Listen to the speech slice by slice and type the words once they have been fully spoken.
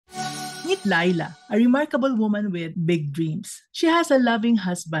Meet Leila, a remarkable woman with big dreams. She has a loving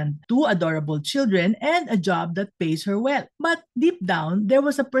husband, two adorable children, and a job that pays her well. But deep down, there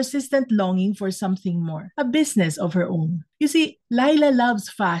was a persistent longing for something more, a business of her own. You see, Leila loves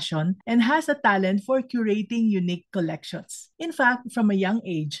fashion and has a talent for curating unique collections. In fact, from a young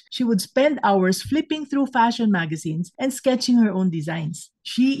age, she would spend hours flipping through fashion magazines and sketching her own designs.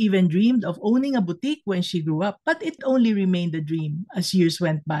 She even dreamed of owning a boutique when she grew up, but it only remained a dream as years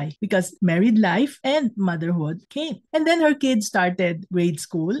went by because married life and motherhood came. And then her kids started grade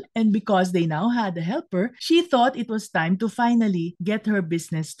school, and because they now had a helper, she thought it was time to finally get her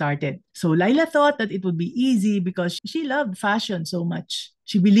business started. So Laila thought that it would be easy because she loved fashion so much.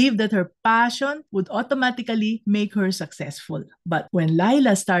 She believed that her passion would automatically make her successful. But when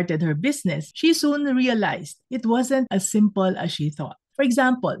Laila started her business, she soon realized it wasn't as simple as she thought. For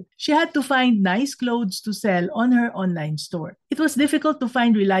example, she had to find nice clothes to sell on her online store. It was difficult to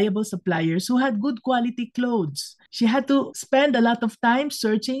find reliable suppliers who had good quality clothes. She had to spend a lot of time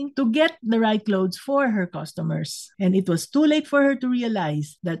searching to get the right clothes for her customers. And it was too late for her to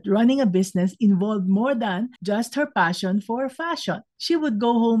realize that running a business involved more than just her passion for fashion. She would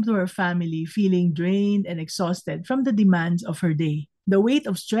go home to her family feeling drained and exhausted from the demands of her day. The weight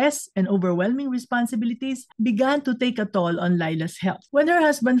of stress and overwhelming responsibilities began to take a toll on Lila's health. When her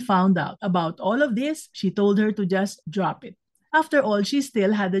husband found out about all of this, she told her to just drop it. After all, she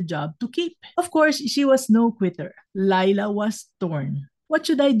still had a job to keep. Of course, she was no quitter. Lila was torn. What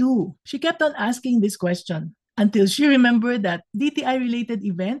should I do? She kept on asking this question until she remembered that DTI-related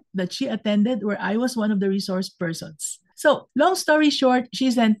event that she attended where I was one of the resource persons. So, long story short,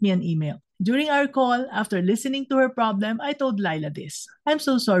 she sent me an email. During our call, after listening to her problem, I told Lila this. I'm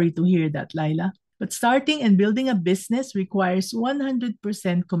so sorry to hear that, Lila. But starting and building a business requires 100%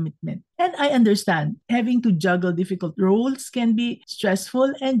 commitment. And I understand having to juggle difficult roles can be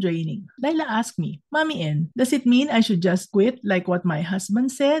stressful and draining. Lila asked me, Mommy N, does it mean I should just quit like what my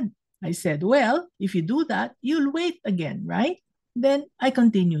husband said? I said, well, if you do that, you'll wait again, right? Then I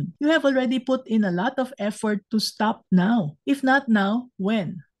continued, you have already put in a lot of effort to stop now. If not now,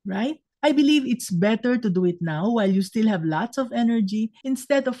 when, right? I believe it's better to do it now while you still have lots of energy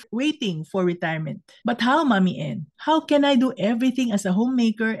instead of waiting for retirement. But how, Mommy N? How can I do everything as a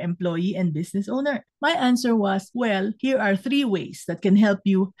homemaker, employee, and business owner? My answer was, well, here are 3 ways that can help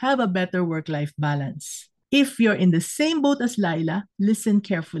you have a better work-life balance. If you're in the same boat as Laila, listen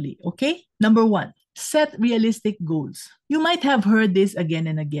carefully, okay? Number 1. Set realistic goals. You might have heard this again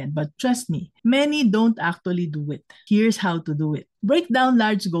and again, but trust me, many don't actually do it. Here's how to do it. Break down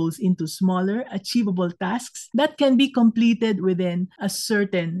large goals into smaller, achievable tasks that can be completed within a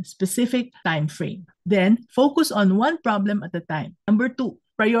certain specific time frame. Then, focus on one problem at a time. Number 2,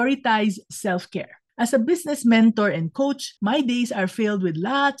 prioritize self-care. As a business mentor and coach, my days are filled with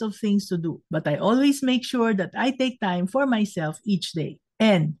lots of things to do, but I always make sure that I take time for myself each day.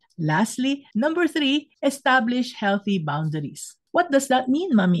 And lastly, number 3, establish healthy boundaries. What does that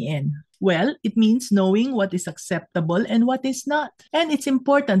mean, Mommy N? Well, it means knowing what is acceptable and what is not. And it's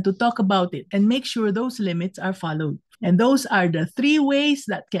important to talk about it and make sure those limits are followed. And those are the 3 ways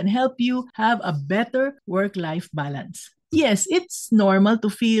that can help you have a better work-life balance. Yes, it's normal to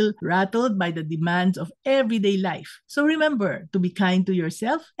feel rattled by the demands of everyday life. So remember to be kind to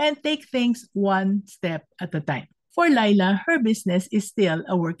yourself and take things one step at a time. For Laila, her business is still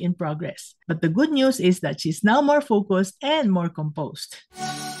a work in progress. But the good news is that she's now more focused and more composed.